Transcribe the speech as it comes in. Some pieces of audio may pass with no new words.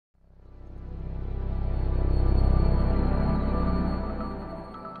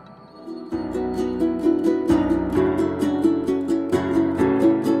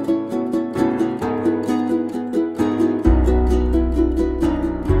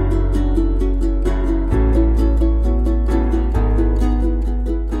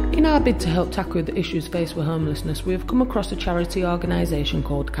bid to help tackle the issues faced with homelessness, we have come across a charity organisation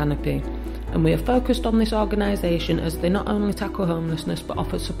called Canopy, and we are focused on this organisation as they not only tackle homelessness but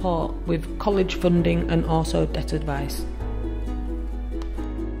offer support with college funding and also debt advice.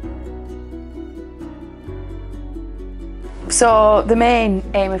 So the main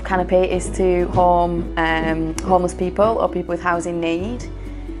aim of Canopy is to home homeless people or people with housing need.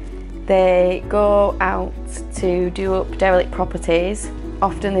 They go out to do up derelict properties.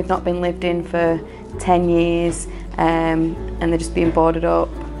 Often they've not been lived in for 10 years and they're just being boarded up,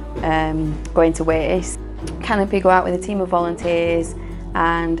 going to waste. Canopy go out with a team of volunteers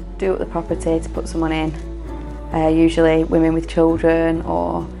and do up the property to put someone in. Usually women with children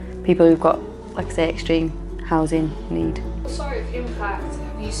or people who've got, like I say, extreme housing need. What sort of impact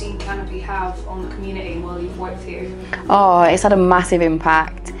have you seen Canopy have on the community while you've worked here? Oh, it's had a massive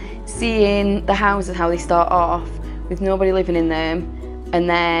impact. Seeing the houses, how they start off with nobody living in them, and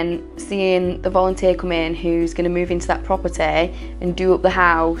then seeing the volunteer come in who's going to move into that property and do up the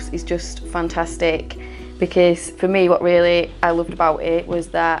house is just fantastic. Because for me, what really I loved about it was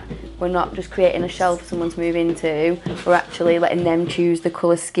that we're not just creating a shelter for someone to move into, we're actually letting them choose the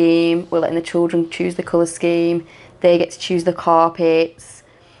colour scheme, we're letting the children choose the colour scheme, they get to choose the carpets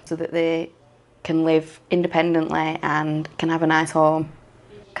so that they can live independently and can have a nice home.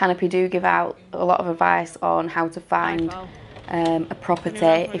 Canopy do give out a lot of advice on how to find a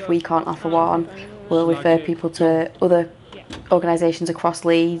property. If we can't offer one, we'll refer people to other organisations across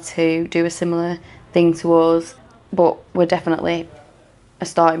Leeds who do a similar thing to us, but we're definitely a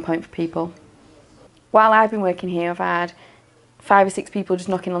starting point for people. While I've been working here, I've had 5 or 6 people just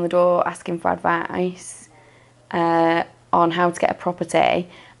knocking on the door asking for advice on how to get a property,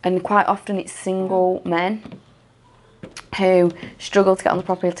 and quite often it's single men who struggle to get on the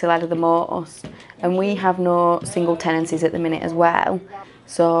property ladder the most, and we have no single tenancies at the minute as well,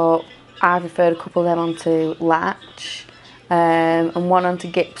 so I've referred a couple of them onto Latch and one onto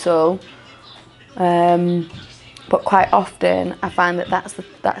Gipsel. But quite often I find that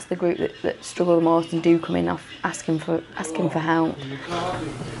that's the group that struggle the most and do come in off asking for help.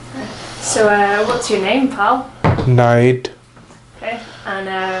 So what's your name, pal? Naid. Okay,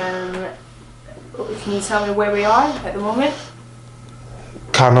 and can you tell me where we are at the moment?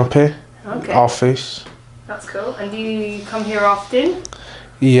 Canopy. Okay. Office. That's cool. And do you come here often?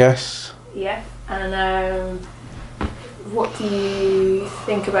 Yes. Yeah. And what do you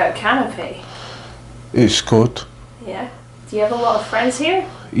think about Canopy? It's good. Yeah. Do you have a lot of friends here?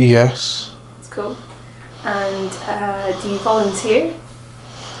 Yes. That's cool. And do you volunteer?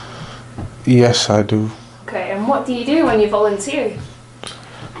 Yes, I do. Okay, and what do you do when you volunteer?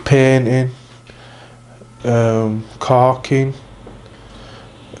 Painting, caulking,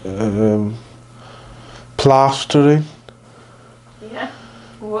 plastering. Yeah.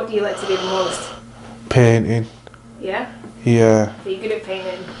 What do you like to do the most? Painting. Yeah? Yeah. Are you good at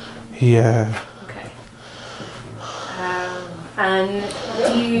painting? Yeah. Okay. And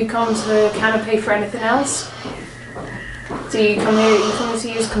do you come to Canopy for anything else? Do you come here,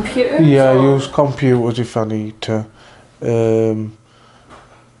 to use computers? Yeah, or? I use computers if I need to.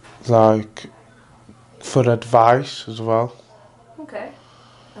 Like for advice as well. Okay.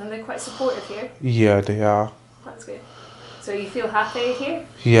 And they're quite supportive here? Yeah, they are. That's good. So you feel happy here?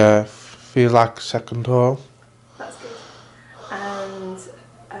 Yeah, feel like second home. That's good. And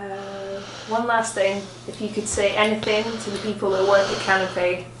one last thing, if you could say anything to the people that work at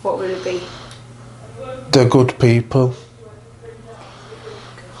Canopy, what would it be? They're good people.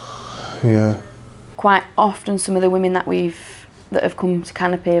 Yeah. Quite often some of the women that have come to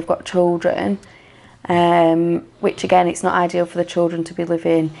Canopy have got children, which again, it's not ideal for the children to be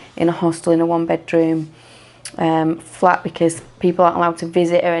living in a hostel in a 1-bedroom flat because people aren't allowed to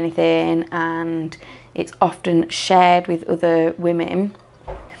visit or anything, and it's often shared with other women.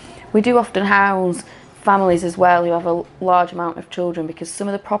 We do often house families as well who have a large amount of children because some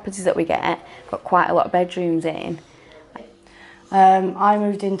of the properties that we get got quite a lot of bedrooms in. I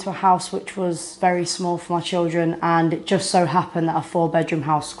moved into a house which was very small for my children, and it just so happened that a 4-bedroom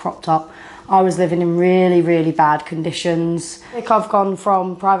house cropped up. I was living in really, really bad conditions. I think I've gone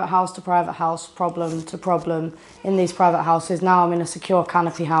from private house to private house, problem to problem in these private houses. Now I'm in a secure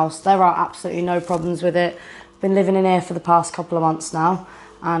Canopy house. There are absolutely no problems with it. I've been living in here for the past couple of months now,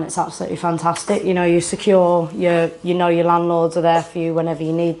 and it's absolutely fantastic. You know, you're secure, you know your landlords are there for you whenever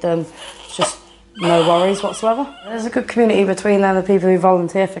you need them. It's just no worries whatsoever. There's a good community between them, the people who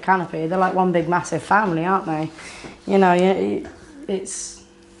volunteer for Canopy. They're like one big massive family, aren't they? You know, it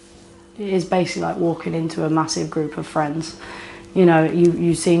is basically like walking into a massive group of friends. you know,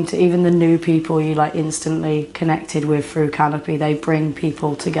 you seem to, even the new people you like instantly connected with through Canopy, they bring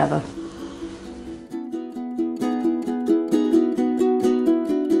people together.